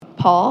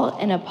Paul,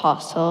 an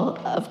apostle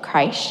of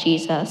Christ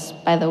Jesus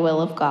by the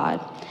will of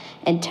God,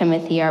 and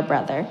Timothy, our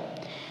brother,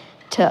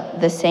 to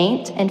the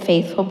saints and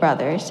faithful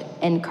brothers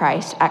in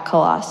Christ at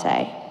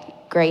Colossae,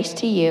 grace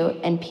to you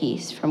and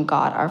peace from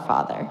God our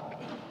Father.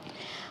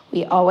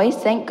 We always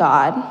thank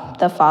God,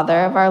 the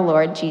Father of our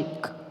Lord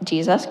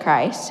Jesus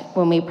Christ,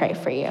 when we pray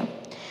for you,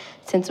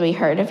 since we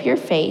heard of your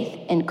faith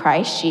in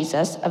Christ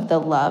Jesus, of the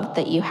love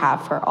that you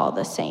have for all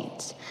the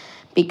saints,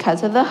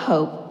 because of the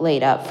hope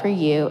laid up for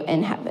you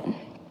in heaven.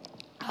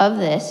 Of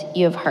this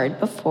you have heard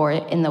before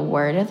in the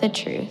word of the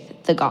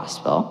truth, the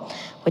gospel,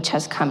 which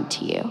has come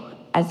to you,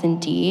 as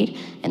indeed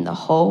in the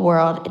whole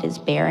world it is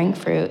bearing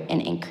fruit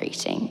and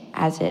increasing,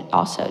 as it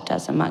also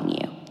does among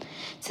you,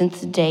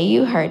 since the day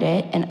you heard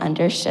it and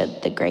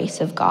understood the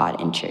grace of God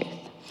in truth,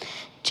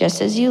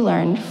 just as you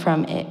learned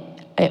from it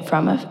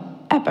from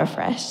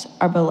Epaphras,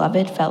 our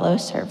beloved fellow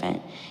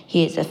servant.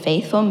 He is a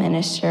faithful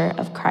minister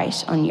of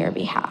Christ on your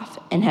behalf,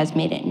 and has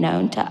made it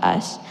known to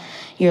us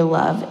your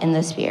love in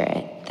the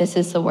Spirit. This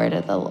is the word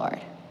of the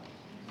Lord.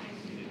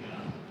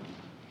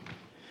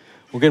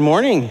 Well, good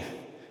morning.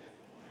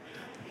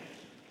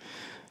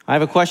 I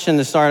have a question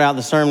to start out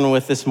the sermon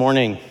with this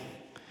morning.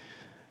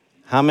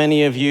 How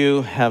many of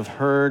you have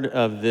heard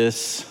of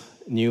this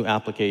new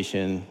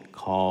application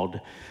called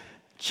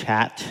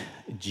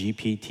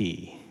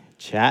ChatGPT?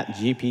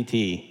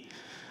 ChatGPT.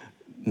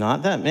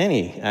 Not that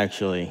many,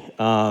 actually.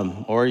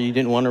 Or you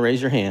didn't want to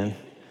raise your hand.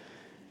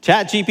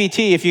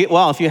 ChatGPT, if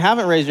you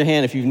haven't raised your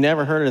hand, if you've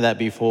never heard of that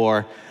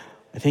before,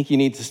 I think you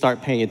need to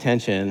start paying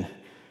attention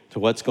to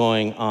what's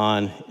going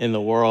on in the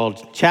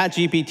world.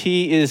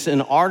 ChatGPT is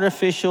an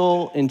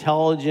artificial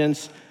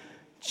intelligence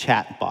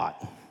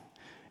chatbot,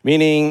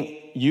 meaning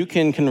you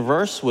can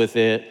converse with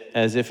it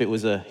as if it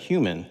was a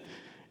human.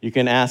 You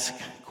can ask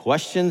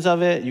questions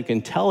of it. You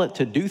can tell it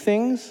to do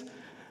things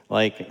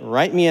like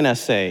write me an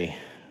essay,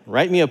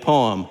 write me a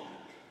poem,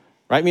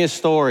 write me a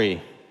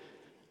story,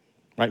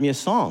 write me a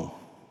song.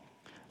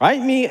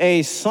 Write me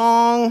a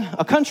song,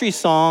 a country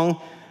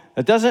song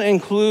that doesn't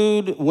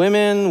include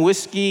women,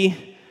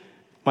 whiskey,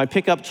 my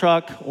pickup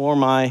truck, or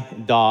my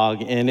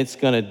dog, and it's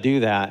going to do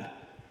that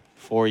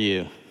for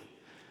you.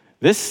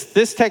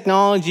 This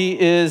technology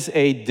is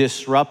a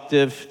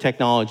disruptive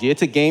technology.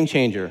 It's a game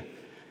changer.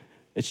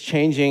 It's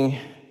changing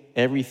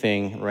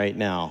everything right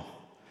now.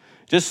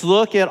 Just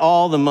look at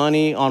all the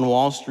money on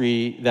Wall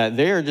Street that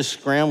they're just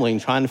scrambling,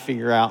 trying to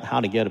figure out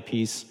how to get a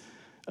piece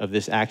of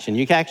this action.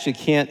 You actually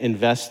can't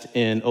invest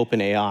in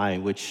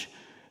OpenAI, which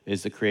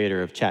is the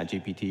creator of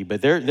ChatGPT, but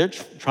they're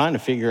trying to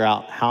figure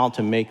out how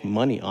to make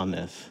money on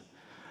this.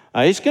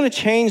 It's going to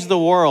change the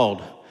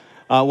world.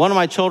 One of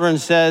my children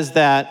says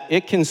that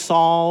it can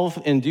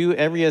solve and do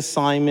every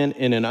assignment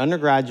in an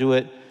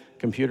undergraduate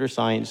computer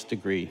science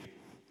degree.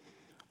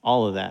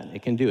 All of that,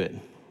 it can do it.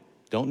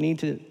 Don't need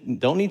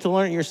to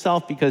learn it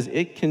yourself because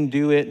it can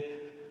do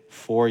it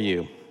for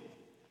you.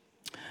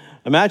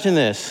 Imagine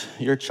this,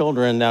 your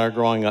children that are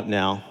growing up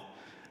now,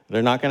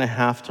 they're not going to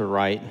have to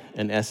write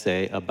an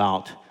essay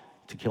about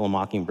To Kill a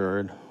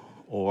Mockingbird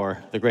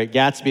or The Great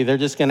Gatsby. They're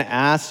just going to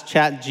ask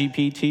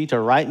ChatGPT to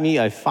write me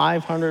a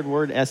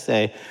 500-word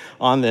essay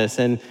on this.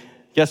 And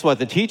guess what?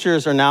 The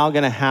teachers are now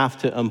going to have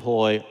to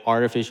employ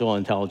artificial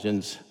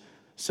intelligence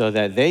so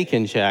that they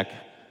can check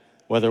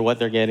whether what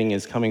they're getting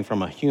is coming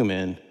from a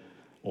human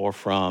or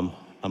from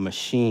a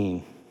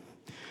machine.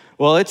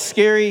 Well, it's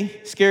scary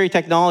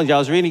technology. I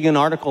was reading an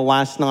article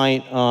last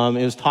night.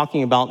 It was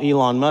talking about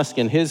Elon Musk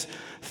and his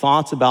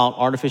thoughts about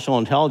artificial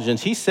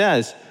intelligence. He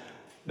says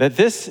that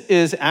this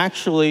is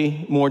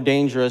actually more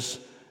dangerous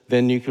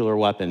than nuclear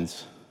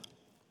weapons.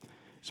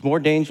 It's more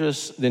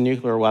dangerous than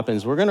nuclear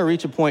weapons. We're going to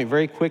reach a point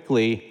very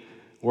quickly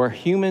where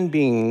human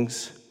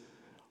beings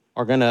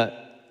are going to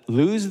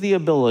lose the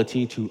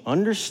ability to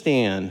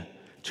understand,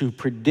 to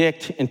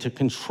predict, and to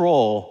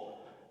control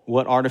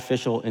what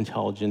artificial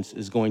intelligence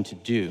is going to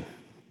do.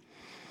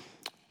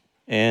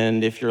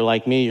 And if you're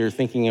like me, you're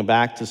thinking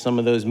back to some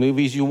of those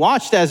movies you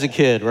watched as a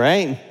kid,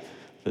 right?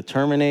 The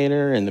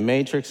Terminator and The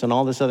Matrix and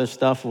all this other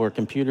stuff where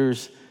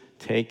computers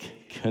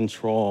take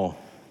control.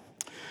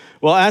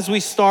 Well, as we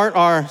start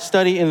our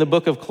study in the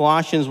book of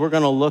Colossians, we're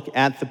going to look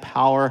at the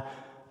power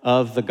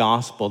of the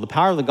gospel. The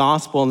power of the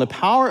gospel, and the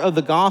power of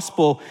the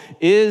gospel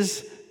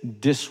is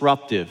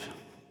disruptive.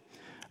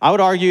 I would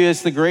argue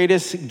it's the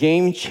greatest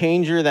game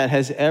changer that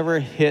has ever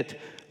hit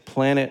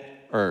planet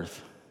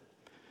Earth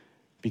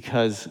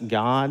because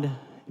God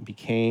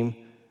became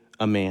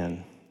a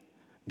man.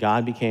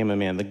 God became a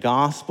man. The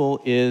gospel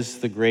is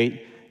the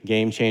great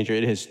game changer.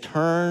 It has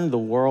turned the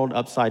world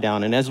upside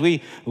down. And as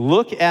we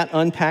look at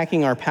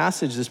unpacking our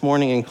passage this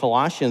morning in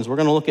Colossians, we're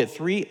going to look at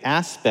three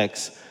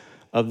aspects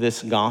of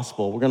this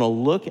gospel. We're going to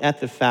look at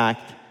the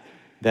fact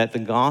that the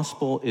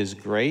gospel is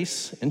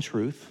grace and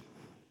truth,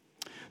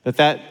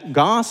 that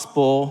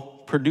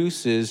gospel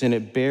produces and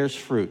it bears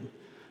fruit.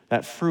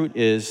 That fruit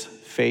is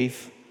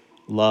faith,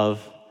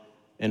 love,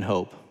 and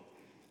hope.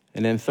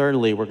 And then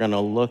thirdly, we're going to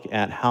look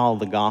at how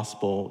the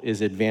gospel is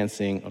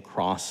advancing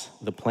across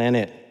the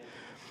planet.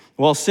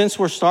 Well, since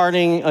we're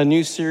starting a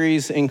new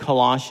series in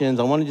Colossians,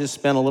 I want to just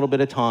spend a little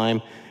bit of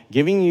time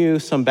giving you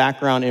some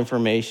background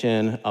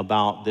information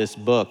about this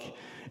book.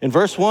 In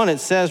verse 1,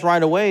 it says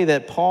right away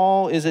that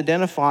Paul is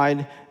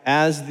identified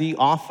as the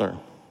author.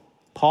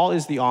 Paul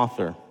is the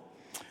author.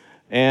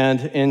 And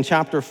in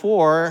chapter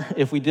 4,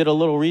 if we did a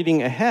little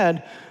reading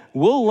ahead,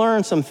 we'll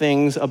learn some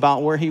things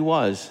about where he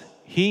was.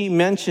 He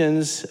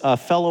mentions a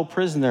fellow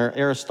prisoner,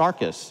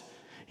 Aristarchus.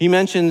 He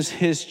mentions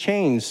his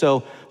chains.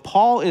 So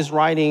Paul is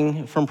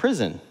writing from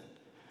prison.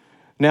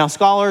 Now,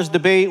 scholars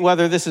debate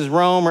whether this is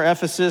Rome or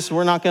Ephesus.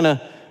 We're not going to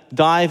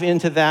dive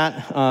into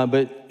that,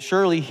 but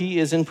surely he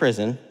is in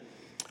prison.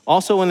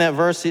 Also in that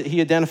verse, he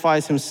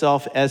identifies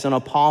himself as an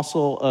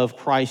apostle of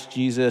Christ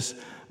Jesus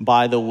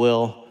by the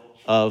will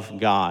of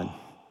God,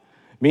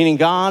 meaning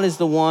God is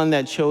the one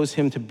that chose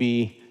him to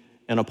be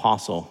an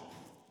apostle.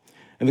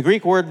 And the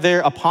Greek word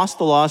there,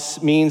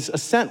 apostolos, means a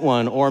sent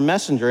one or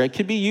messenger. It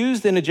could be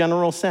used in a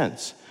general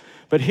sense.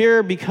 But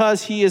here,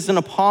 because he is an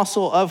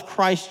apostle of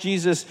Christ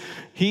Jesus,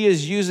 he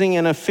is using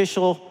an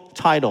official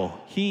title.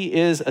 He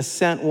is a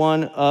sent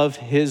one of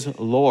his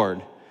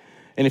Lord.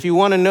 And if you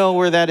want to know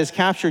where that is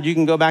captured, you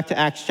can go back to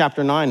Acts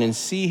chapter 9 and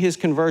see his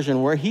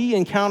conversion, where he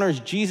encounters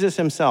Jesus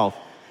himself,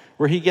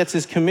 where he gets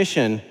his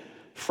commission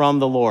from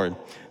the Lord.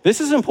 This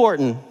is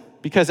important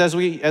because as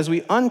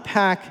we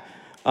unpack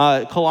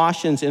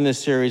Colossians in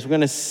this series, we're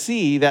going to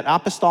see that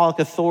apostolic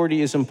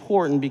authority is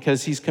important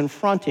because he's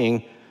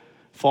confronting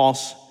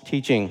false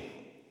teaching.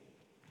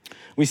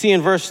 We see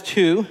in verse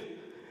 2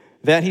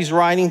 that he's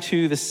writing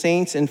to the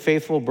saints and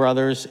faithful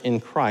brothers in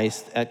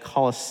Christ at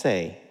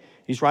Colossae.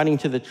 He's writing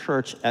to the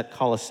church at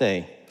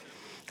Colossae.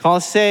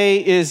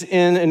 Colossae is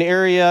in an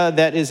area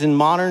that is in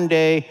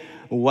modern-day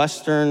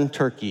western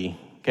Turkey.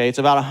 Okay, it's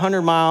about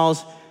 100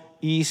 miles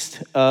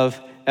east of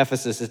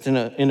Ephesus. It's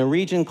in a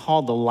region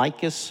called the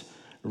Lycus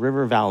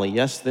River Valley.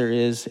 Yes, there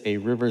is a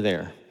river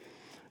there.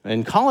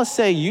 And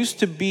Colossae used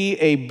to be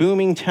a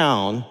booming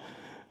town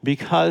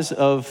because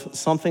of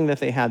something that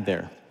they had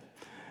there.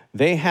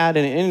 They had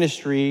an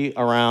industry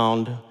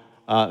around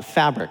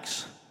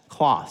fabrics,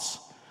 cloths.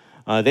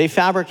 They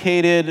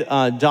fabricated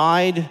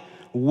dyed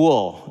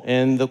wool,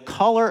 and the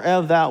color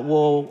of that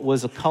wool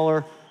was a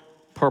color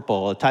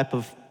purple, a type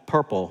of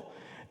purple.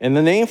 And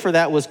the name for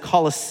that was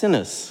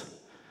Colossinus,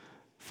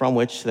 from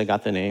which they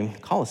got the name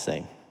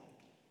Colossae.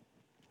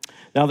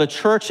 Now, the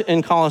church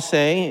in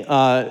Colossae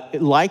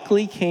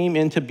likely came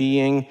into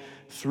being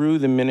through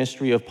the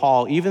ministry of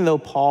Paul, even though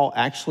Paul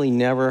actually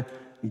never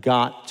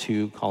got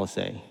to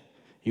Colossae.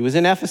 He was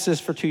in Ephesus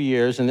for 2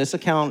 years, and this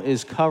account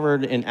is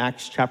covered in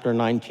Acts chapter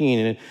 19.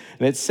 And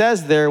it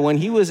says there, when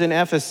he was in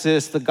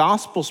Ephesus, the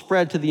gospel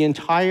spread to the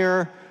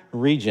entire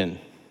region.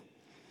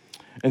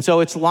 And so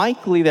it's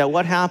likely that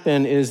what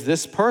happened is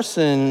this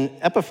person,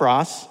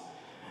 Epaphras,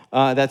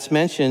 that's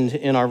mentioned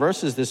in our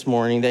verses this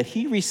morning, that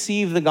he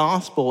received the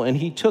gospel and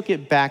he took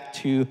it back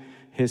to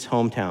his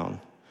hometown.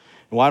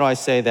 And why do I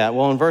say that?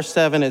 Well, in verse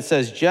 7, it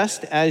says,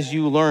 just as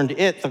you learned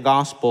it, the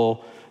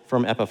gospel,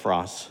 from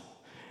Epaphras.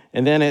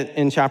 And then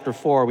in chapter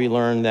 4, we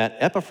learn that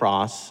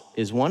Epaphras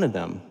is one of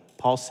them.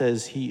 Paul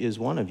says he is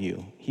one of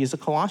you. He is a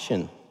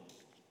Colossian.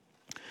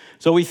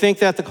 So we think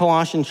that the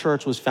Colossian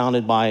church was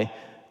founded by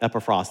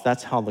Epaphras.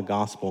 That's how the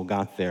gospel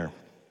got there.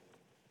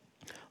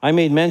 I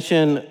made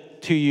mention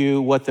to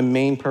you what the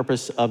main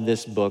purpose of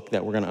this book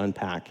that we're going to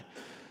unpack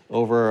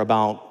over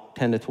about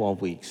 10 to 12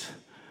 weeks.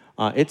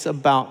 It's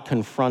about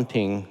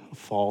confronting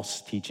false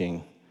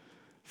teaching.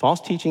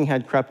 False teaching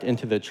had crept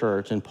into the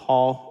church, and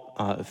Paul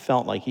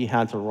felt like he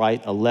had to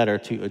write a letter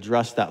to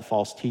address that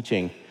false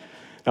teaching.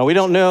 Now, we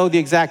don't know the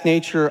exact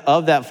nature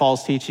of that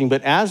false teaching,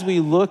 but as we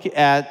look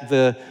at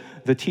the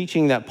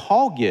teaching that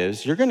Paul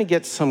gives, you're going to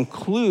get some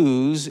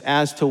clues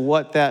as to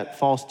what that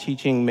false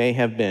teaching may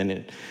have been.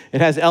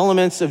 It has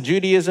elements of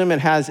Judaism,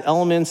 it has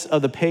elements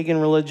of the pagan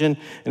religion,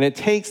 and it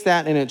takes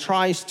that and it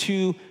tries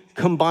to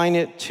combine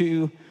it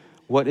to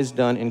what is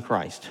done in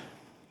Christ.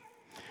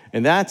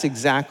 And that's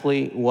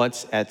exactly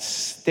what's at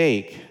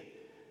stake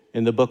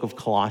in the book of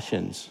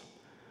Colossians.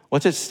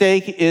 What's at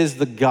stake is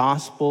the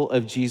gospel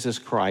of Jesus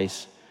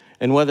Christ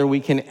and whether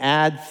we can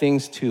add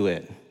things to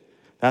it.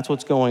 That's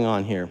what's going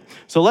on here.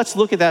 So let's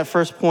look at that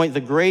first point, the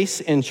grace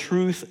and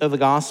truth of the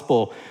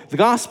gospel. The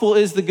gospel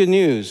is the good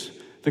news.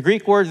 The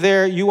Greek word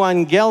there,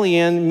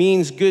 euangelion,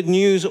 means good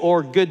news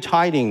or good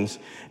tidings.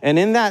 And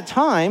in that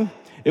time,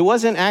 it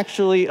wasn't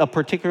actually a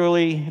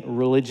particularly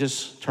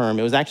religious term.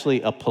 It was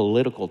actually a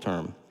political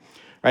term,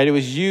 right? It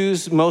was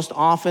used most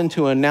often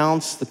to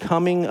announce the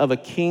coming of a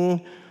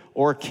king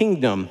or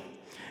kingdom.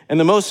 And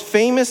the most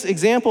famous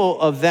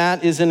example of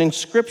that is an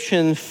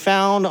inscription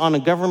found on a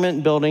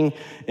government building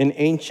in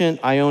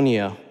ancient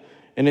Ionia.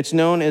 And it's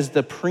known as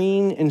the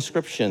Prene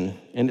inscription.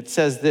 And it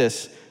says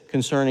this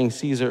concerning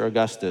Caesar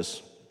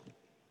Augustus.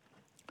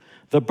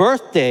 The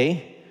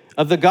birthday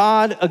of the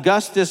god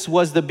Augustus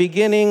was the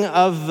beginning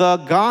of the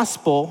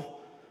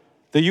gospel,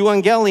 the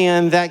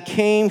euangelion that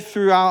came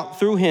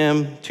through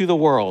him to the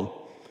world.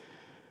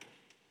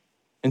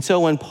 And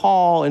so when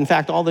Paul, in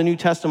fact, all the New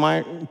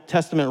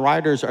Testament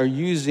writers are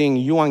using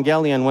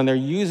euangelion, when they're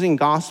using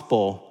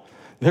gospel,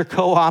 they're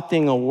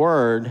co-opting a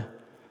word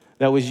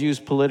that was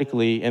used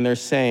politically, and they're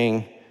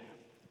saying,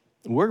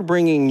 we're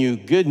bringing you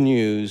good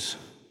news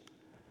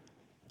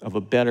of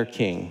a better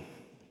king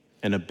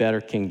and a better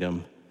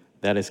kingdom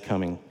that is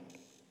coming.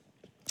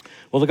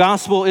 Well, the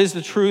gospel is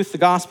the truth. The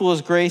gospel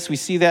is grace. We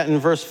see that in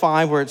verse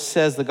 5 where it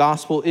says the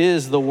gospel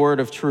is the word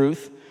of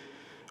truth.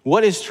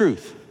 What is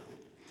truth?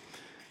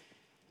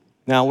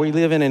 Now, we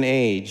live in an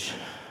age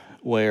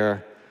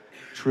where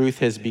truth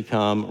has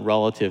become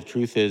relative.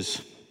 Truth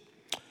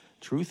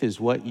is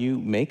what you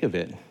make of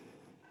it.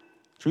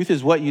 Truth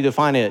is what you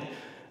define it.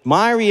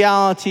 My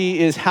reality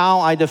is how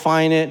I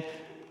define it,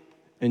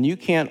 and you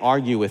can't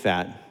argue with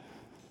that.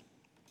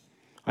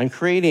 I'm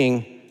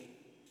creating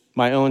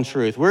my own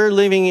truth. We're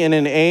living in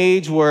an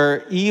age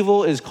where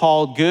evil is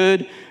called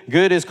good,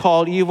 good is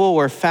called evil,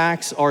 where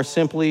facts are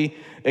simply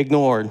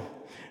ignored.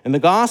 And the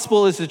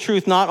gospel is the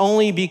truth not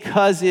only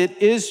because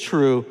it is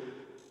true,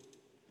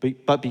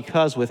 but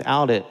because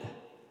without it,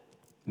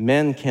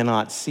 men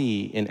cannot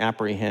see and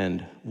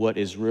apprehend what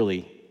is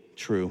really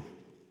true.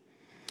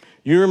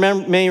 You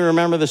may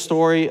remember the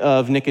story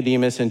of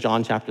Nicodemus in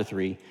John chapter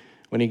 3.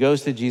 When he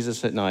goes to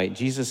Jesus at night,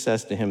 Jesus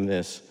says to him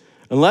this,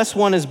 unless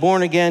one is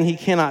born again, he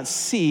cannot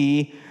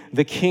see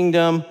the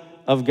kingdom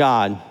of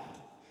God.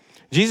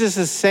 Jesus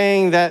is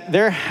saying that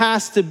there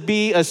has to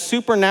be a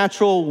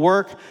supernatural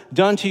work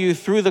done to you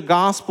through the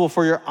gospel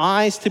for your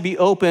eyes to be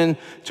open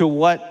to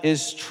what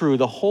is true.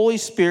 The Holy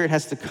Spirit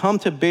has to come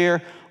to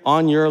bear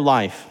on your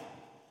life.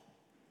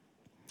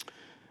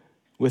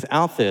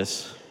 Without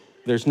this,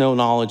 there's no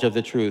knowledge of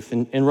the truth.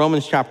 In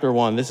Romans chapter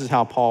 1, this is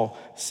how Paul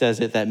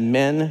says it, that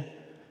men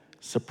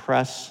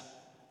suppress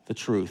the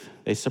truth.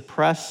 They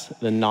suppress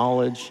the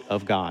knowledge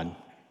of God.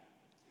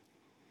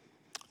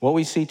 What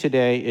we see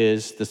today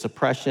is the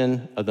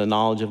suppression of the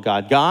knowledge of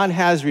God. God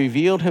has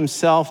revealed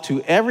himself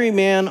to every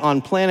man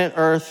on planet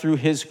Earth through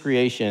his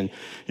creation.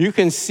 You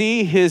can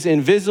see his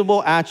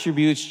invisible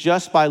attributes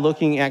just by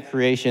looking at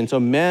creation. So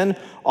men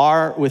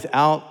are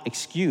without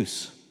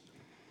excuse.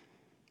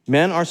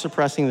 Men are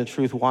suppressing the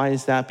truth. Why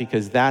is that?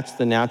 Because that's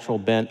the natural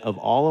bent of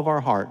all of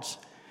our hearts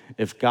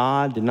if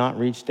God did not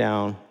reach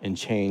down and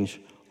change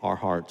our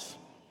hearts.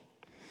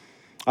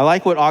 I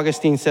like what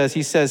Augustine says.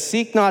 He says,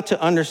 seek not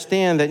to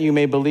understand that you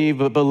may believe,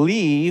 but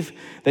believe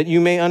that you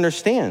may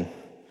understand.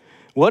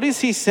 What is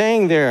he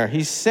saying there?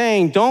 He's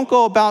saying, don't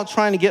go about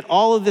trying to get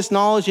all of this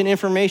knowledge and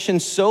information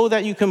so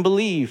that you can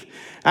believe.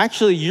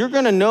 Actually, you're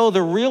going to know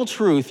the real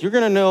truth. You're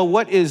going to know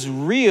what is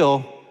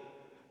real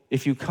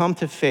if you come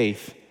to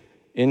faith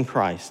in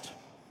Christ.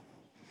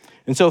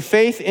 And so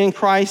faith in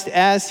Christ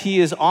as he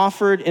is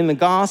offered in the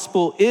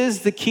gospel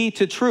is the key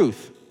to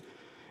truth.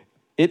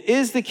 It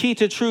is the key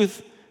to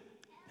truth.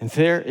 And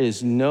there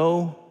is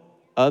no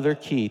other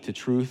key to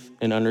truth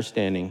and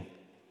understanding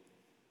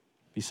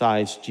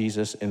besides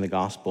Jesus in the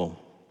gospel.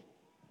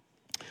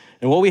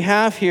 And what we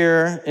have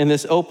here in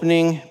this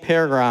opening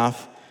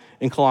paragraph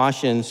in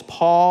Colossians,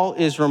 Paul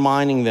is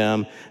reminding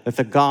them that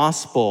the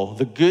gospel,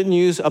 the good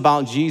news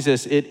about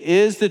Jesus, it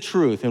is the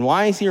truth. And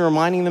why is he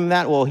reminding them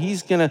that? Well, we're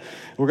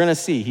going to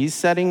see. He's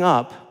setting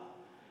up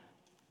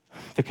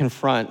to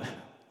confront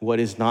what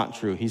is not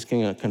true. He's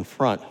going to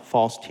confront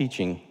false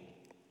teaching.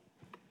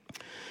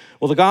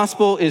 Well, the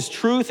gospel is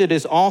truth. It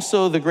is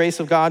also the grace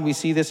of God. We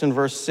see this in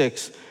verse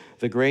 6,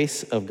 the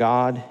grace of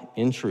God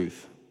in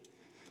truth.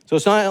 So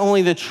it's not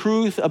only the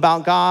truth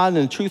about God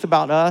and the truth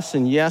about us,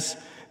 and yes,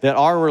 that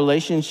our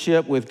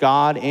relationship with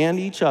God and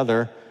each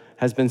other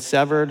has been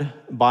severed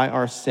by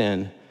our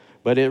sin,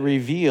 but it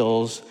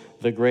reveals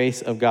the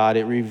grace of God.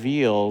 It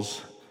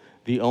reveals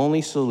the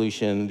only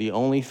solution, the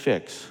only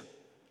fix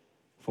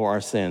for our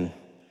sin,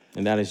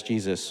 and that is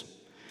Jesus.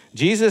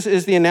 Jesus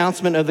is the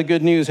announcement of the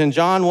good news. In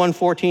John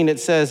 1:14, it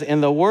says,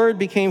 and the word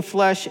became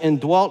flesh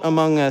and dwelt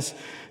among us.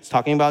 It's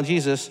talking about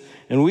Jesus.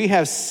 And we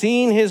have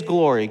seen his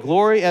glory,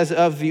 glory as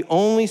of the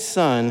only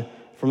Son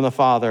from the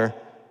Father,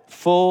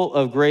 full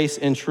of grace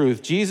and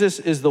truth. Jesus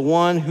is the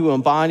one who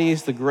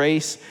embodies the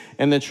grace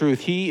and the truth.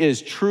 He is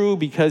true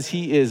because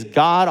he is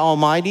God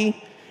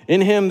Almighty.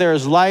 In him there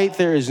is light.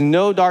 There is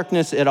no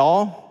darkness at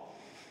all.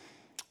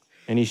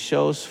 And he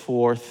shows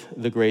forth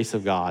the grace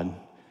of God.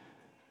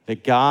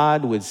 That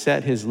God would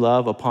set his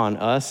love upon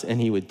us and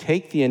he would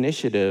take the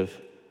initiative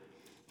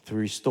to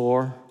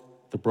restore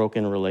the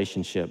broken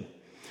relationship.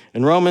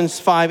 In Romans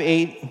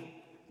 5:8,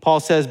 Paul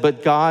says,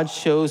 but God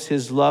shows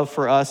his love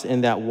for us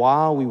in that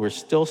while we were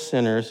still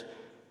sinners,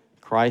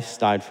 Christ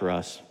died for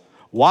us.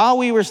 While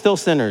we were still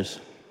sinners,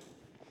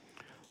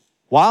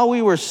 while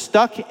we were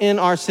stuck in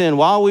our sin,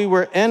 while we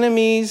were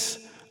enemies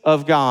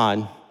of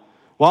God,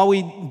 while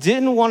we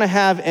didn't want to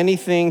have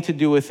anything to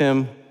do with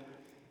him,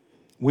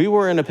 we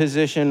were in a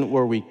position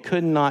where we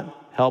could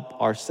not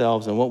help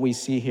ourselves. And what we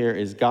see here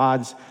is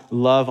God's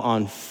love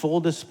on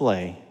full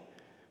display.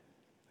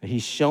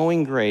 He's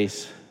showing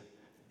grace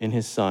in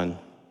his Son.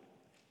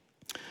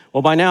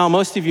 Well, by now,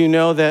 most of you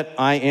know that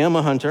I am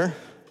a hunter.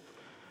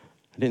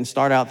 I didn't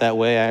start out that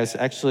way. I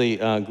actually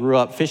grew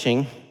up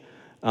fishing,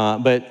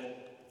 but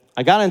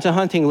I got into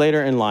hunting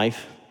later in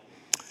life,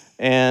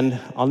 and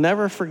I'll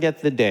never forget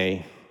the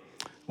day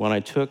when I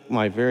took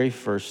my very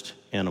first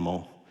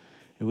animal.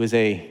 It was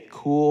a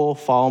cool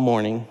fall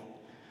morning,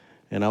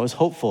 and I was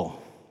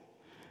hopeful.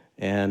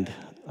 And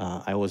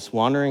I was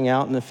wandering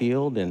out in the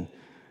field, and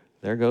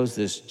there goes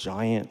this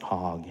giant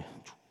hog.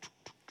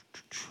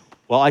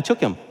 Well, I took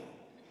him.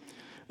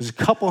 It was a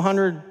couple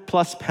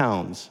 100+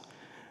 pounds.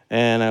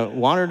 And I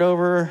wandered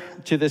over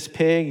to this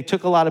pig,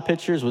 took a lot of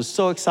pictures, was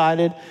so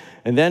excited,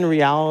 and then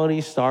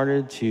reality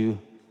started to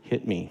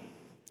hit me.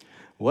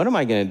 What am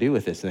I going to do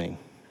with this thing?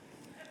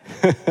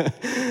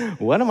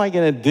 What am I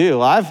going to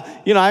do?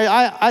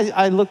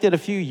 I looked at a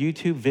few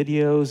YouTube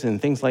videos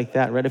and things like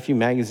that, read a few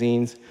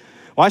magazines.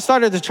 Well, I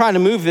started to try to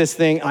move this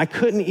thing. I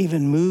couldn't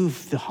even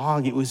move the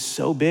hog. It was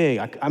so big.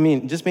 I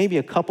mean, just maybe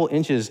a couple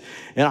inches.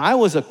 And I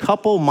was a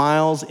couple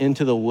miles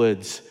into the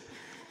woods.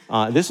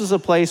 This is a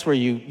place where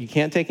you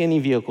can't take any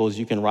vehicles.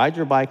 You can ride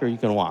your bike or you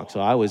can walk. So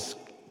I was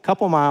a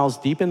couple miles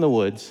deep in the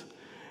woods,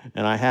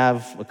 and I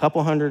have a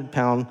couple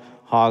 100-pound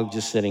hog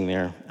just sitting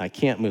there. I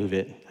can't move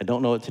it. I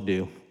don't know what to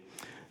do.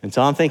 And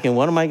so I'm thinking,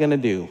 what am I going to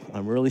do?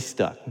 I'm really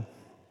stuck. And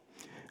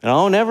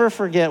I'll never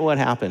forget what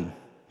happened.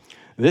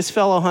 This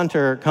fellow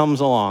hunter comes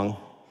along,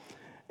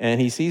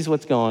 and he sees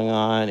what's going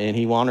on, and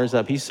he wanders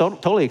up. He's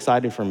totally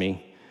excited for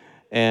me.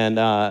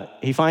 And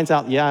he finds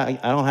out, I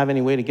don't have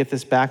any way to get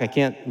this back. I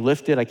can't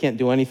lift it. I can't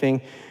do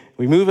anything.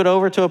 We move it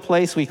over to a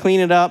place. We clean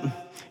it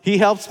up. He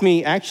helps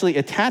me actually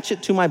attach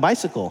it to my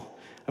bicycle.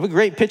 I have a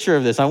great picture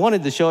of this. I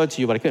wanted to show it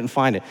to you, but I couldn't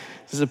find it.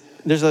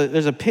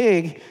 There's a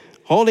pig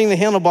holding the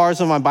handlebars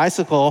of my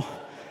bicycle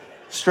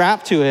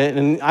strapped to it,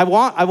 and I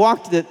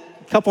walked it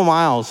a couple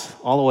miles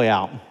all the way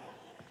out.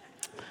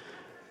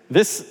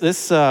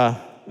 This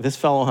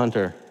fellow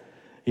hunter,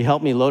 he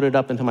helped me load it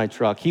up into my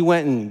truck. He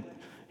went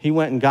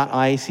and got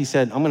ice. He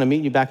said, I'm going to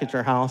meet you back at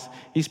your house.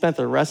 He spent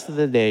the rest of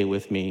the day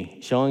with me,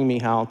 showing me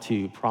how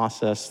to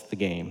process the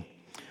game.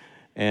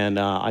 And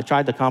I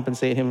tried to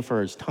compensate him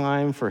for his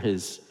time, for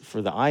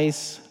the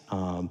ice.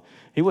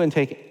 He wouldn't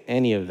take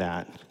any of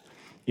that.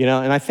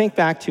 And I think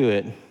back to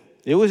it.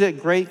 It was at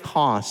great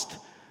cost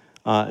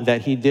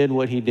that he did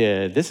what he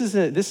did. This is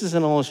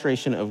an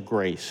illustration of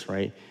grace,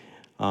 right?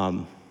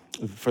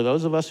 For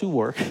those of us who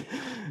work,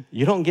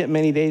 you don't get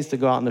many days to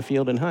go out in the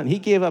field and hunt. He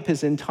gave up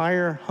his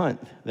entire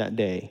hunt that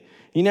day.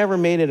 He never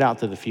made it out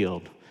to the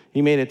field.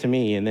 He made it to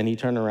me, and then he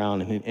turned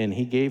around and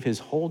he gave his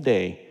whole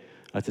day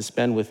to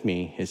spend with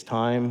me, his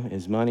time,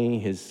 his money,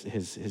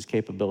 his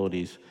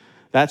capabilities.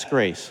 That's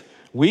grace.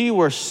 We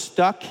were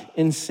stuck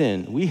in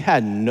sin. We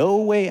had no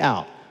way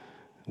out.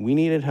 We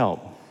needed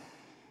help.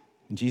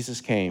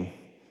 Jesus came,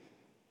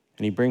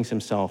 and he brings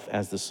himself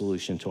as the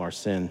solution to our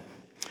sin.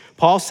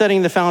 Paul's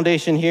setting the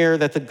foundation here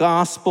that the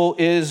gospel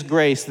is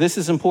grace. This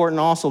is important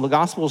also. The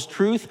gospel is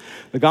truth.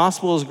 The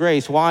gospel is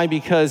grace. Why?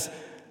 Because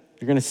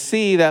you're going to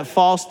see that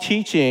false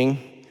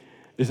teaching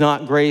is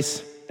not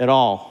grace at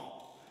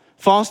all.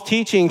 False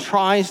teaching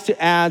tries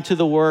to add to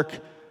the work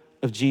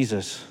of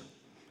Jesus.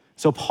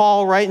 So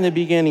Paul, right in the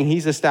beginning,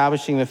 he's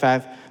establishing the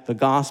fact the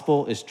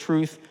gospel is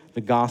truth.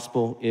 The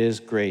gospel is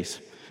grace.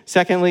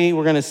 Secondly,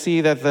 we're going to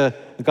see that the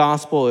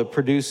gospel, it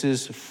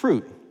produces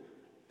fruit,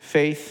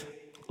 faith,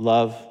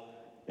 love,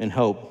 and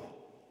hope.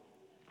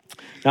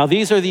 Now,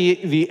 these are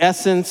the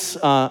essence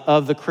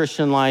of the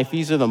Christian life.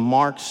 These are the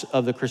marks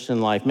of the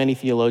Christian life. Many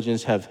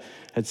theologians had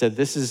said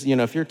this is,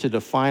 if you're to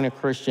define a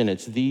Christian,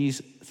 it's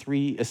these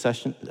three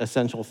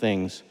essential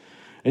things.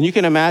 And you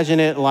can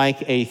imagine it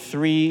like a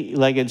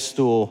three-legged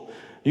stool.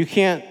 You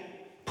can't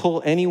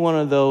pull any one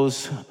of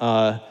those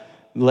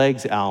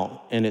legs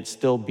out and it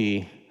still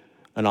be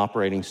an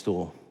operating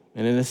stool.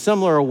 And in a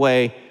similar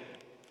way,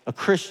 a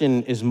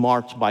Christian is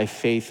marked by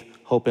faith,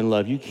 hope, and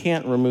love. You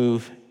can't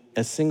remove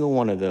a single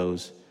one of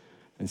those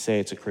and say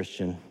it's a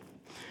Christian.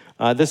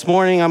 This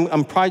morning,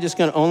 I'm probably just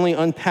going to only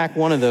unpack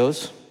one of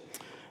those.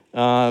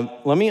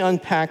 Let me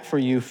unpack for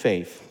you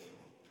faith.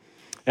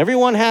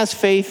 Everyone has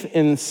faith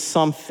in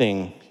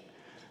something.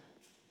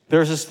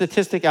 There's a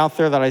statistic out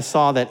there that I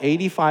saw that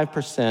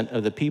 85%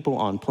 of the people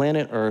on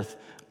planet Earth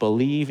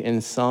believe in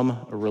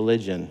some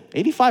religion.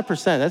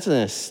 85%, that's an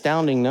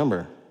astounding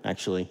number,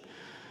 actually.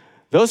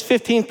 Those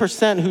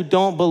 15% who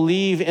don't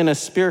believe in a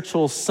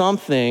spiritual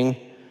something,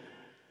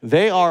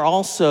 they are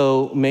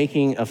also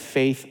making a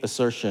faith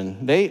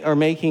assertion. They are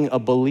making a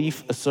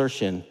belief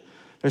assertion.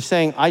 They're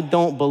saying, I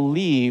don't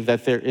believe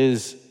that there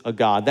is a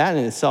God. That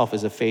in itself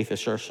is a faith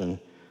assertion.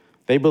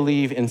 They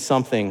believe in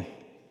something.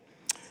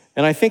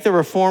 And I think the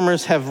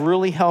reformers have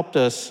really helped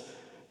us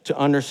to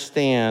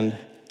understand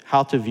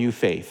how to view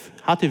faith,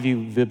 how to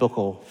view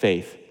biblical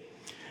faith.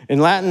 In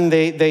Latin,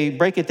 they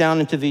break it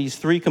down into these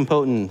three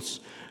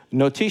components: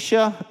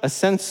 notitia,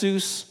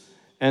 assensus,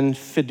 and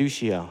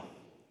fiducia.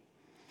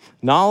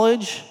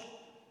 Knowledge,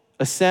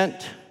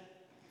 assent,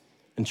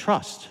 and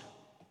trust.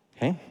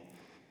 Okay?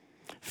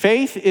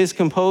 Faith is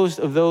composed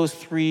of those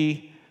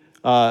three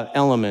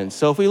elements.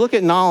 So if we look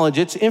at knowledge,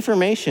 it's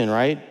information,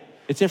 right?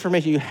 It's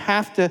information. You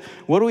have to,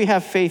 what do we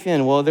have faith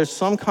in? Well, there's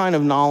some kind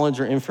of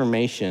knowledge or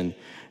information.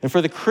 And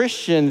for the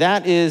Christian,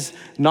 that is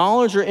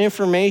knowledge or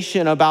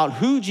information about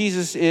who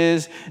Jesus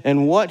is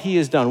and what he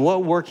has done,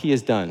 what work he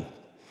has done.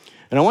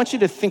 And I want you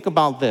to think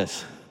about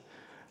this.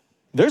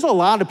 There's a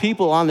lot of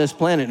people on this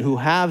planet who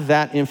have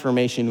that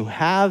information, who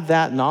have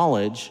that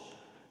knowledge.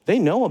 They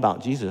know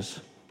about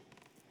Jesus.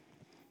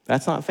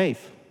 That's not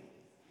faith.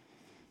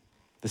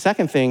 The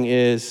second thing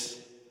is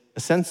a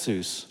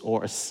sensus,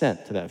 or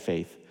assent to that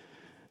faith.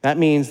 That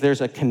means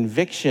there's a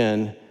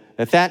conviction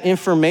that that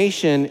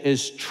information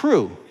is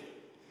true.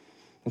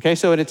 Okay,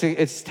 so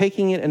it's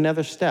taking it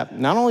another step.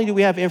 Not only do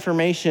we have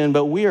information,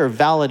 but we are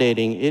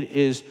validating it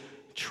is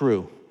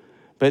true.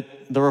 But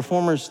the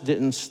Reformers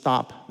didn't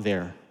stop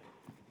there.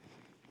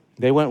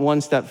 They went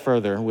one step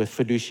further with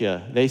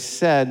fiducia. They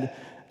said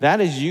that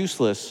is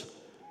useless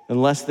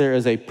unless there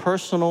is a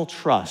personal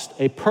trust,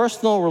 a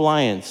personal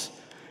reliance.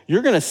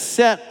 You're going to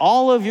set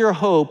all of your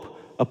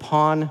hope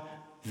upon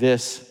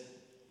this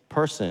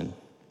person.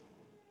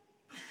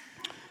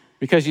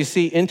 Because you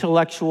see,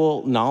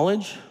 intellectual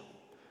knowledge,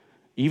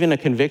 even a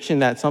conviction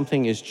that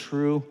something is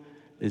true,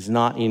 is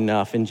not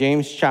enough. In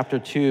James chapter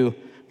 2,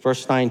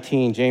 verse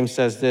 19, James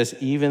says this,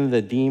 even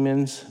the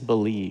demons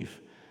believe.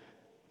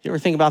 You ever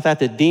think about that?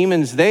 The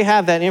demons, they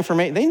have that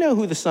information. They know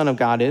who the Son of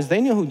God is.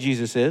 They know who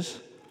Jesus is.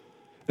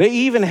 They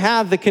even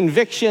have the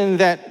conviction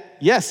that,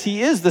 yes,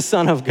 he is the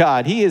Son of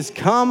God. He has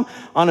come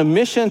on a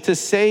mission to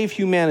save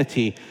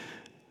humanity.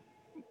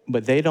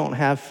 But they don't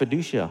have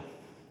fiducia.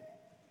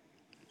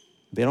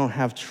 They don't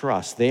have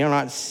trust. They are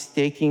not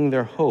staking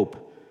their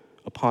hope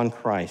upon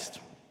Christ.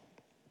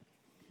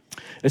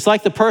 It's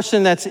like the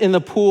person that's in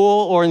the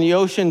pool or in the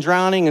ocean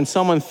drowning and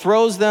someone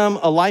throws them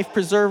a life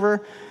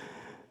preserver.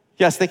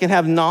 Yes, they can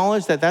have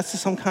knowledge that that's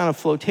some kind of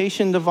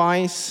flotation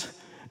device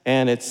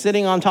and it's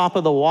sitting on top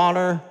of the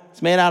water.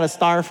 It's made out of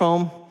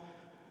styrofoam.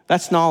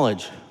 That's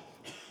knowledge.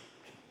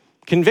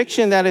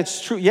 Conviction that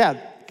it's true. Yeah,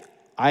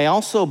 I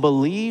also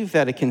believe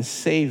that it can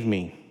save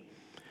me.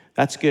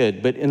 That's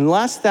good. But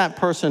unless that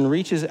person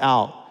reaches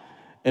out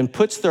and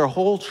puts their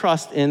whole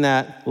trust in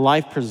that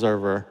life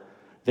preserver,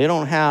 they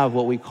don't have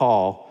what we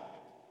call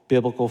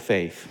biblical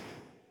faith.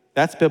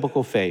 That's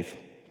biblical faith.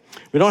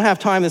 We don't have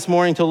time this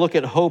morning to look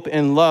at hope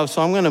and love,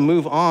 so I'm going to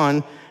move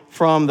on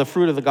from the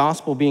fruit of the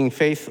gospel being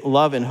faith,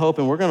 love, and hope,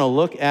 and we're going to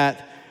look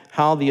at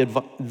how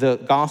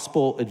the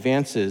gospel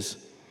advances.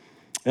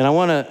 And I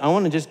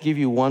want to just give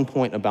you one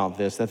point about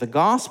this, that the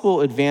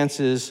gospel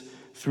advances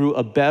through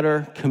a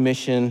better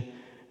commission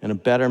and a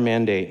better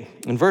mandate.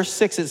 In verse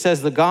 6, it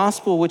says, the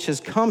gospel which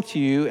has come to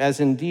you, as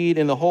indeed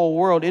in the whole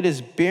world, it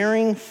is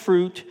bearing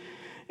fruit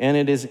and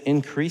it is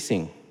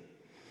increasing.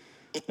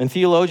 And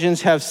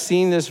theologians have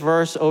seen this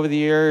verse over the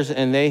years,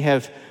 and they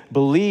have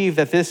believed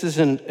that this is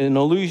an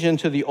allusion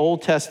to the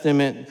Old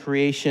Testament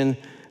creation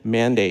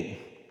mandate.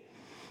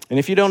 And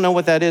if you don't know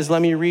what that is,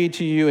 let me read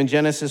to you in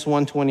Genesis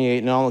 1:28,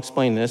 and I'll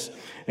explain this.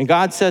 And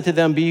God said to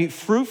them, be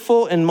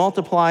fruitful and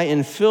multiply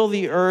and fill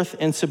the earth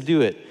and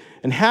subdue it,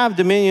 and have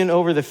dominion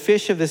over the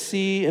fish of the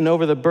sea and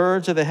over the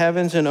birds of the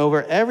heavens and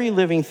over every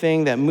living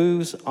thing that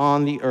moves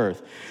on the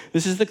earth.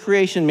 This is the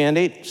creation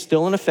mandate,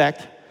 still in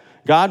effect.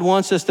 God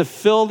wants us to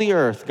fill the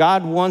earth.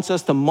 God wants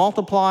us to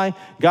multiply.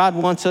 God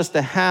wants us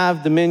to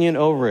have dominion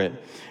over it.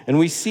 And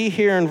we see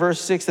here in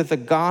verse 6 that the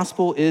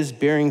gospel is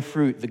bearing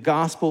fruit. The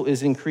gospel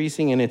is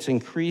increasing, and it's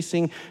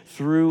increasing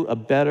through a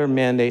better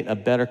mandate, a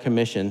better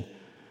commission.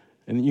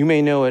 And you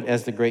may know it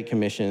as the Great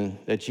Commission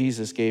that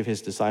Jesus gave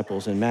his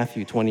disciples in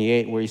Matthew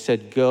 28, where he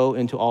said, go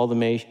into all the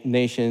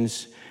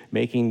nations,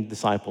 making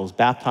disciples,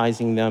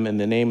 baptizing them in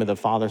the name of the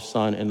Father,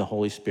 Son, and the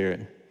Holy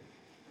Spirit.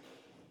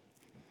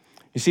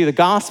 You see, the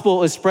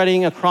gospel is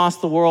spreading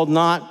across the world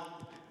not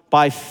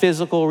by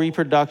physical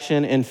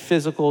reproduction and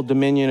physical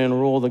dominion and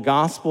rule. The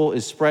gospel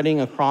is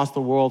spreading across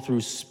the world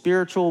through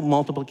spiritual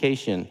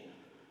multiplication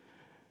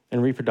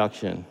and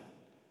reproduction.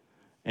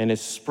 And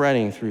it's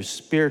spreading through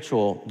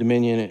spiritual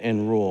dominion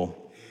and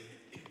rule.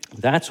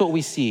 That's what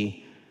we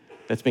see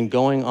that's been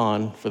going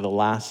on for the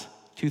last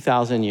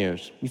 2,000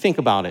 years. You think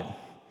about it.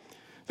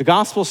 The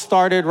gospel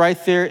started right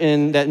there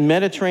in that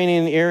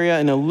Mediterranean area,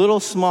 in a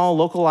little small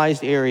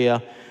localized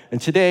area. And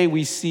today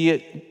we see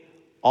it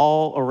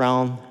all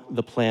around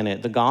the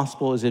planet. The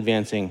gospel is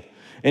advancing.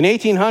 In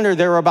 1800,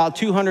 there were about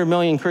 200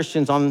 million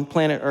Christians on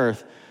planet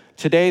Earth.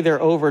 Today, there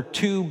are over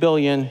 2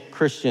 billion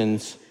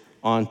Christians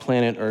on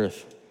planet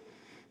Earth.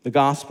 The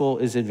gospel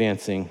is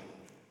advancing.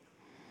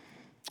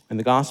 And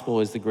the gospel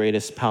is the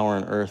greatest power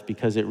on earth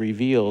because it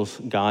reveals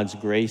God's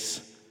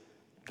grace,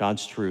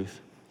 God's truth.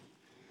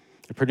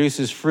 It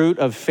produces fruit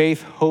of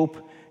faith,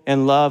 hope,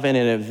 and love, and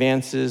it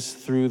advances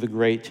through the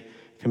Great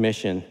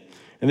Commission.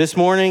 And this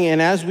morning,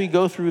 and as we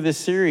go through this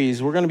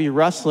series, we're going to be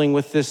wrestling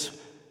with this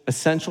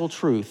essential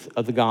truth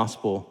of the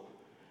gospel.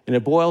 And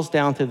it boils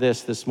down to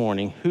this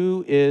morning.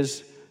 Who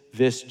is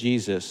this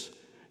Jesus?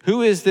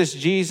 Who is this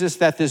Jesus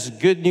that this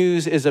good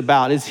news is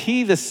about? Is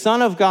he the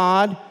Son of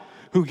God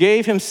who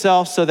gave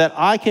himself so that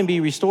I can be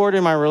restored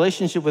in my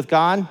relationship with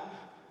God?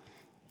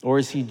 Or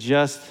is he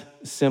just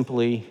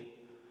simply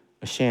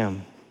a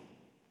sham?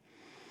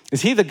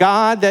 Is he the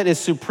God that is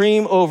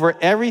supreme over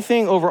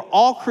everything, over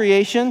all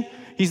creation?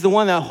 He's the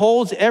one that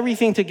holds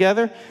everything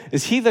together.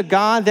 Is he the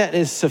God that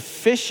is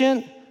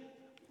sufficient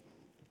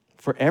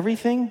for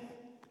everything,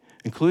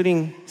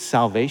 including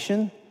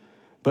salvation,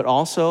 but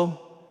also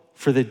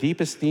for the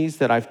deepest needs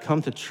that I've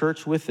come to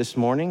church with this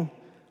morning,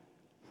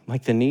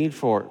 like the need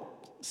for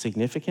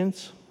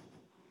significance,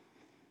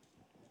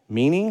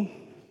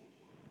 meaning,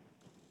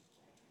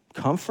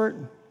 comfort,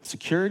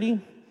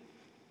 security,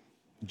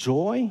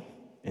 joy,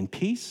 and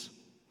peace?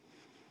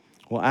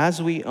 Well,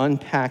 as we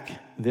unpack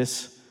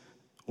this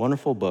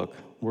wonderful book,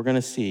 we're going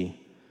to see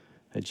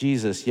that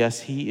Jesus,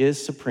 yes, he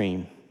is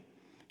supreme.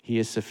 He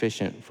is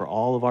sufficient for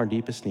all of our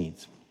deepest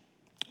needs.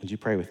 Would you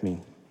pray with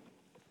me?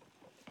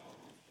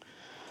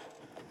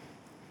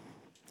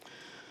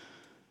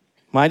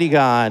 Mighty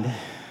God,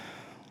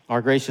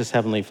 our gracious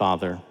Heavenly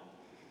Father,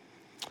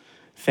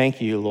 thank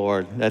you,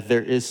 Lord, that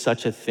there is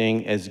such a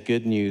thing as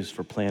good news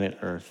for planet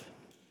Earth.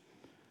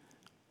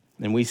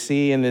 And we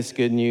see in this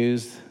good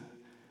news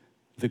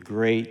the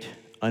great,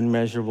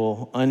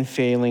 unmeasurable,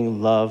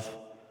 unfailing love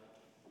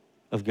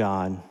of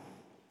God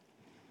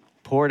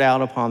poured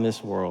out upon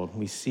this world.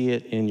 We see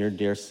it in your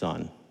dear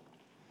Son.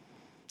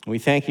 We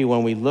thank you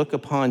when we look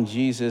upon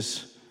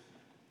Jesus,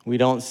 we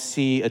don't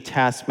see a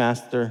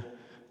taskmaster.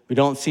 We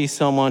don't see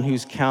someone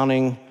who's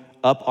counting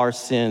up our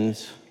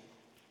sins.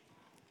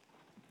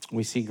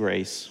 We see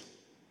grace.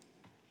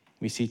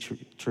 We see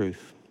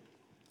truth.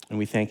 And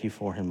we thank you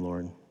for him,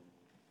 Lord.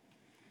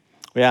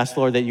 We ask,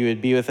 Lord, that you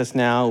would be with us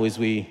now as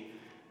we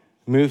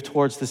move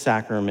towards the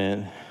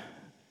sacrament.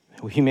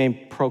 We may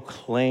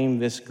proclaim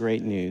this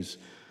great news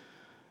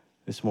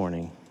this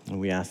morning. And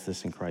we ask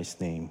this in Christ's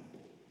name.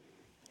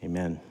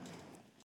 Amen.